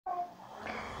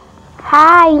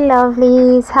Hi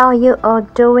lovelies, how are you all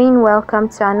doing? Welcome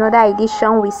to another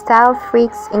edition with Style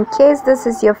Freaks. In case this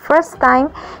is your first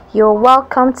time, you're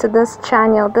welcome to this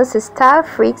channel. This is Style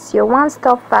Freaks, your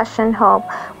one-stop fashion hub,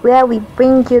 where we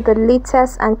bring you the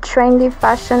latest and trendy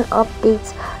fashion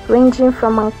updates ranging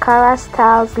from Ankara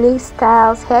styles, lace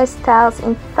styles, hairstyles,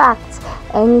 in fact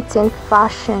anything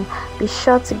fashion. Be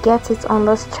sure to get it on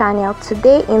this channel.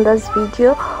 Today in this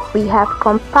video we have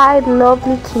compiled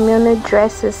lovely kimono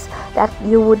dresses that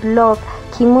you would love.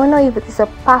 Kimono is a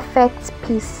perfect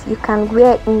piece you can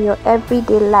wear in your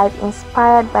everyday life,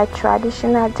 inspired by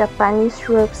traditional Japanese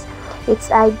robes.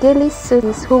 It's ideally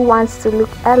suits who wants to look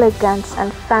elegant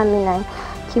and feminine.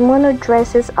 Kimono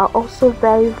dresses are also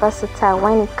very versatile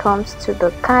when it comes to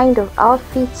the kind of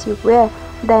outfits you wear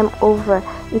them over.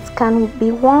 It can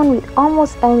be worn with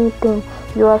almost anything.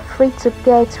 You are free to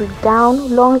pair it with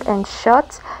gown, long and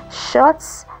short,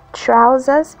 shorts,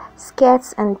 trousers,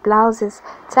 skirts and blouses,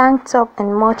 tank top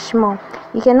and much more.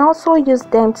 You can also use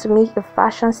them to make a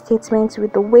fashion statement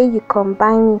with the way you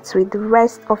combine it with the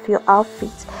rest of your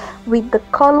outfit, with the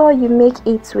color you make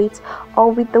it with,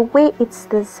 or with the way it's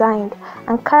designed.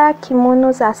 Ankara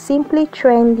kimonos are simply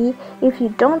trendy. If you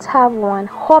don't have one,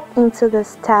 hop into the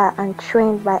style and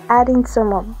trend by adding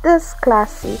some of this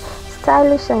classy,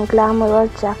 stylish and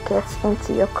glamorous jackets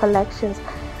into your collections.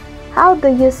 How do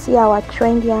you see our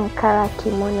trendy Ankara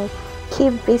kimono?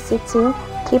 Keep visiting,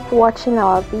 keep watching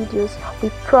our videos. We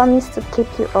promise to keep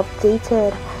you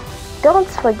updated. Don't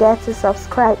forget to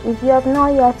subscribe. If you have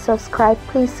not yet subscribed,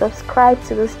 please subscribe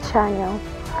to this channel.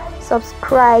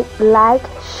 Subscribe, like,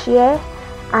 share,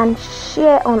 and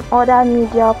share on other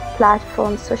media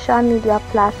platforms, social media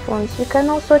platforms. You can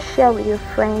also share with your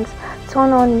friends.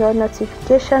 Turn on your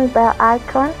notification bell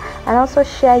icon and also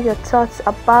share your thoughts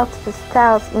about the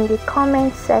styles in the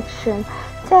comment section.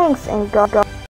 Thanks and God.